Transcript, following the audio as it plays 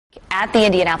at the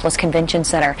Indianapolis Convention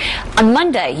Center. On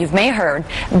Monday, you may have heard,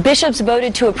 bishops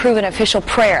voted to approve an official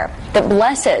prayer that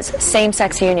blesses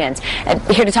same-sex unions. And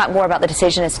here to talk more about the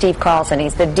decision is Steve Carlson.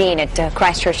 He's the dean at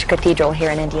Christ Church Cathedral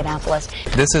here in Indianapolis.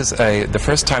 This is the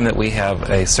first time that we have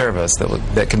a service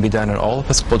that can be done in all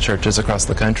Episcopal churches across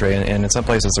the country and in some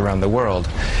places around the world,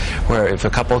 where if a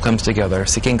couple comes together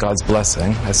seeking God's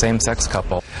blessing, a same-sex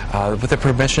couple, with the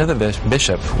permission of the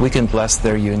bishop, we can bless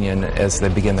their union as they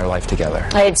begin their life together.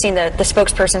 I had seen the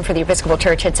spokesperson for the Episcopal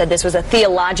Church had said this was a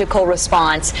theological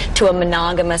response to a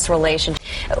monogamous relationship.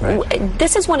 Right.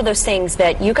 This is one of those things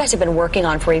that you guys have been working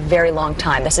on for a very long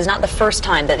time. This is not the first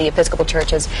time that the Episcopal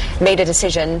Church has made a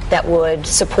decision that would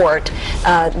support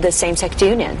the same-sex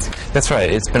unions. That's right.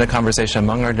 It's been a conversation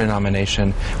among our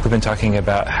denomination. We've been talking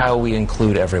about how we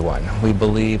include everyone. We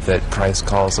believe that Christ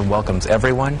calls and welcomes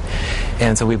everyone,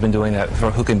 and so we've been doing that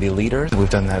for who can be leaders. We've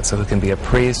done that so who can be a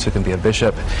priest, who can be a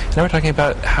bishop. And now we're talking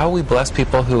about how we bless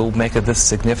people who make this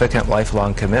significant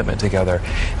lifelong commitment together.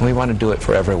 And we want to do it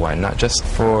for everyone, not just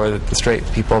for the straight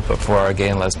people, but for our gay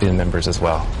and lesbian members as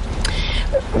well.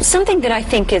 Something that I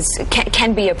think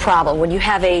can be a problem when you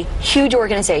have a huge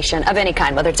organization of any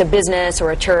kind, whether it's a business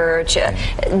or a church,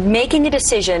 making a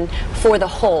decision for the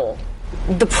whole.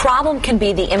 The problem can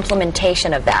be the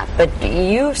implementation of that, but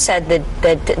you've said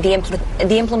that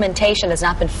the implementation has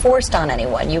not been forced on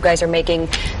anyone. You guys are making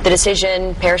the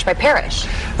decision parish by parish.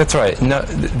 That's right. No,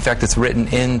 in fact, it's written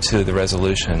into the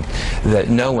resolution that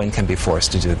no one can be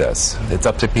forced to do this. It's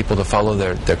up to people to follow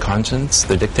their conscience,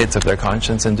 the dictates of their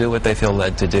conscience, and do what they feel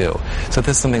led to do. So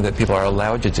this is something that people are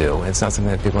allowed to do. It's not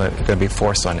something that people are going to be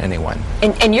forced on anyone.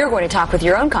 And you're going to talk with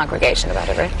your own congregation about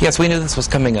it, right? Yes, we knew this was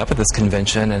coming up at this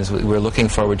convention, and as we were looking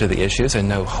forward to the issues and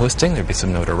no hosting, there'd be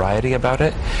some notoriety about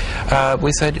it.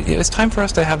 We said it's time for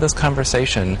us to have this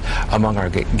conversation among our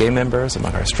gay members,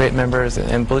 among our straight members,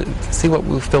 and see what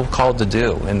we feel called to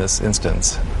do in this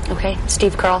instance. Okay,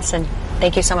 Steve Carlson,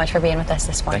 thank you so much for being with us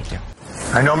this morning. Thank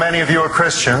you. I know many of you are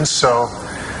Christians, so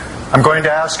I'm going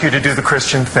to ask you to do the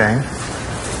Christian thing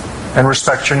and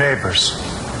respect your neighbors,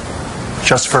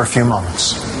 just for a few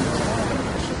moments.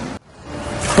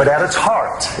 But at its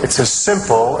heart, it's as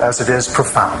simple as it is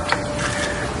profound.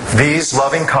 These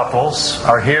loving couples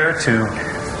are here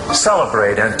to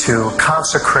celebrate and to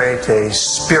consecrate a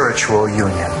spiritual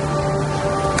union.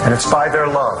 And it's by their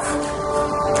love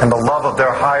and the love of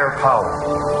their higher power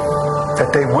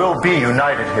that they will be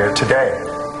united here today.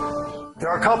 There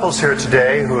are couples here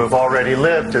today who have already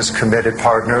lived as committed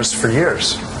partners for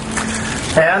years.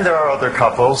 And there are other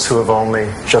couples who have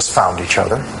only just found each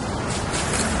other.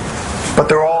 But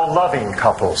they're all loving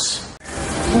couples.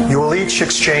 You will each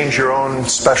exchange your own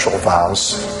special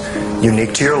vows,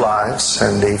 unique to your lives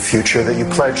and the future that you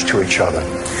pledge to each other.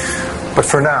 But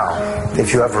for now,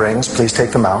 if you have rings, please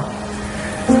take them out.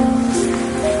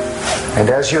 And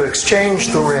as you exchange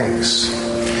the rings,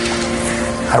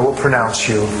 I will pronounce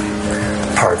you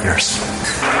partners.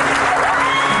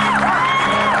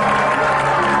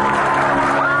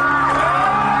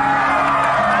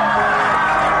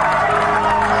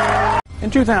 In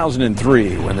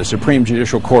 2003, when the Supreme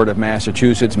Judicial Court of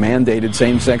Massachusetts mandated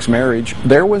same-sex marriage,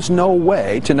 there was no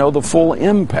way to know the full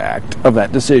impact of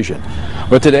that decision.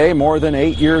 But today, more than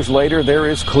 8 years later, there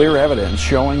is clear evidence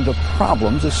showing the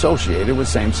problems associated with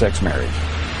same-sex marriage.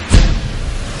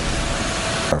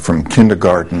 From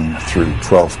kindergarten through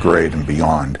 12th grade and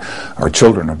beyond, our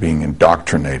children are being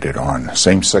indoctrinated on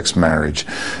same-sex marriage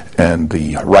and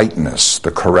the rightness,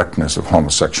 the correctness of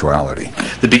homosexuality.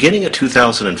 The beginning of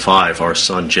 2005, our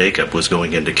son Jacob was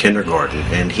going into kindergarten,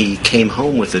 and he came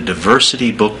home with a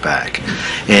diversity book bag.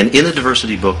 And in the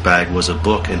diversity book bag was a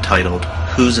book entitled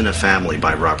Who's in a Family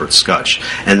by Robert Scutch,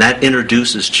 and that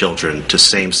introduces children to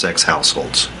same-sex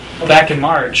households. Back in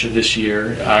March of this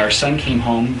year, our son came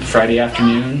home Friday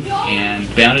afternoon and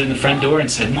bounded in the front door and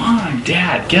said, "Mom,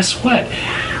 Dad, guess what?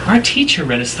 Our teacher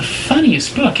read us the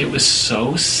funniest book. It was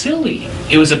so silly.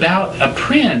 It was about a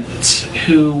prince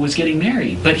who was getting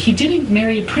married, but he didn't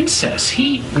marry a princess.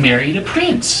 He married a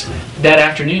prince." That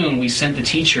afternoon, we sent the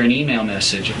teacher an email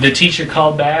message. The teacher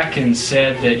called back and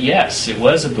said that yes, it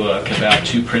was a book about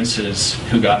two princes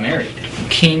who got married.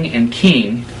 King and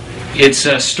King. It's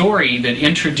a story that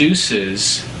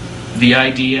introduces the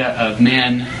idea of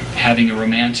men having a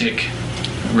romantic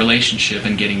relationship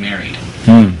and getting married.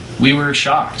 We were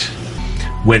shocked.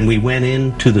 When we went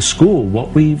into the school,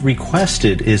 what we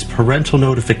requested is parental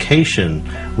notification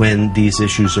when these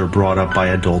issues are brought up by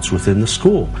adults within the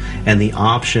school, and the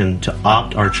option to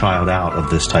opt our child out of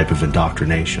this type of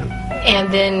indoctrination. And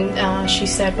then she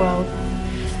said, well,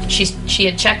 she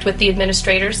had checked with the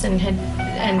administrators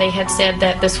and they had said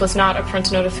that this was not a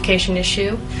parental notification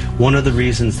issue. One of the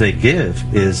reasons they give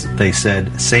is they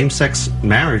said same-sex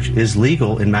marriage is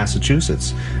legal in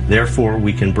Massachusetts. Therefore,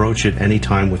 we can broach it any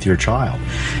time with your child.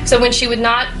 So when she would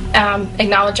not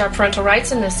acknowledge our parental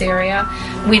rights in this area,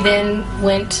 we then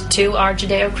went to our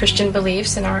Judeo-Christian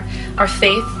beliefs and our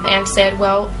faith and said,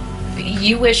 well,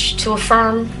 you wish to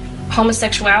affirm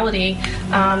homosexuality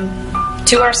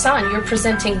to our son. You're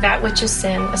presenting that which is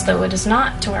sin as though it is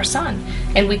not to our son,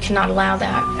 and we cannot allow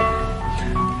that.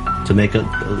 To make a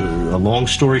long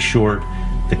story short,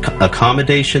 the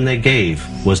accommodation they gave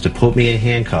was to put me in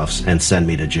handcuffs and send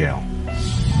me to jail.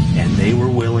 And they were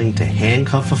willing to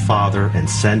handcuff a father and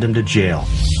send him to jail.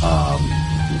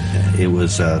 It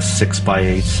was a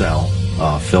 6x8 cell,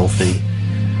 filthy.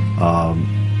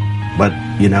 But,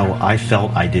 you know, I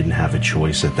felt I didn't have a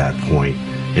choice at that point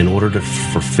in order to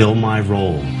fulfill my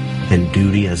role and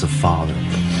duty as a father.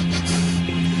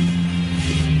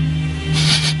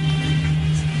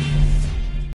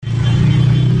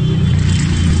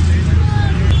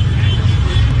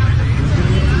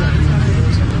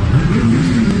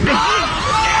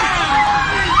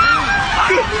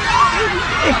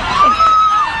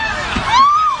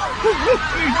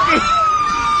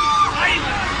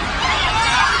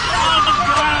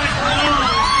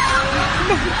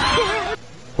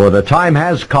 For the time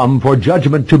has come for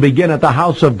judgment to begin at the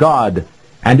house of God,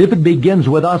 and if it begins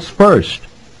with us first,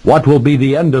 what will be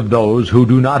the end of those who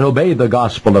do not obey the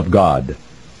gospel of God?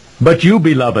 But you,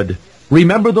 beloved,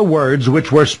 remember the words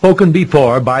which were spoken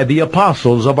before by the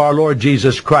apostles of our Lord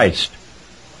Jesus Christ,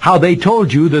 how they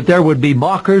told you that there would be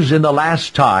mockers in the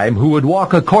last time who would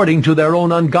walk according to their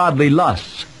own ungodly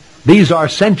lusts. These are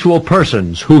sensual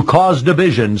persons who cause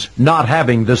divisions, not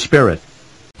having the Spirit.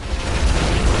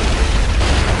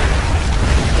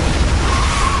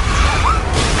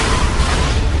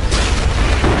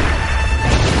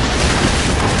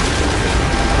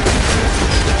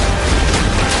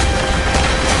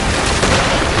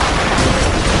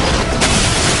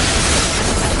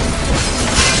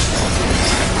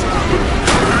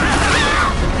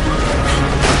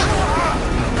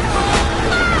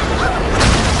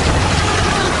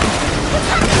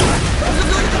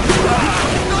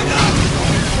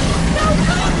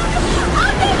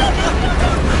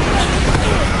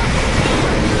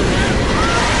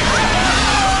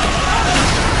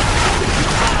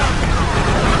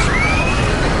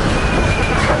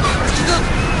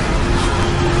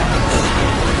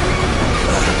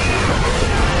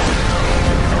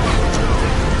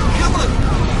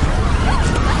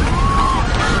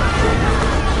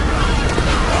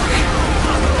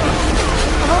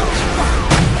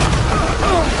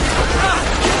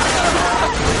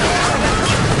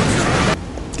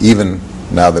 Even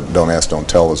now that Don't Ask, Don't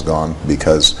Tell is gone,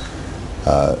 because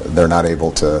they're not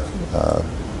able to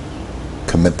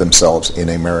commit themselves in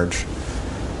a marriage.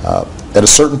 At a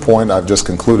certain point, I've just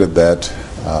concluded that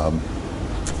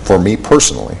for me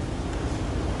personally,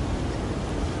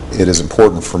 it is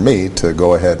important for me to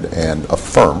go ahead and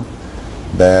affirm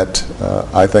that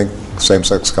I think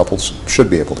same-sex couples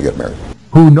should be able to get married.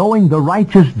 Who, knowing the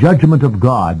righteous judgment of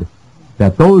God,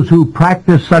 that those who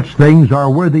practice such things are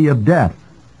worthy of death,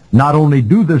 not only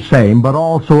do the same, but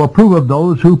also approve of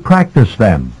those who practice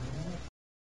them.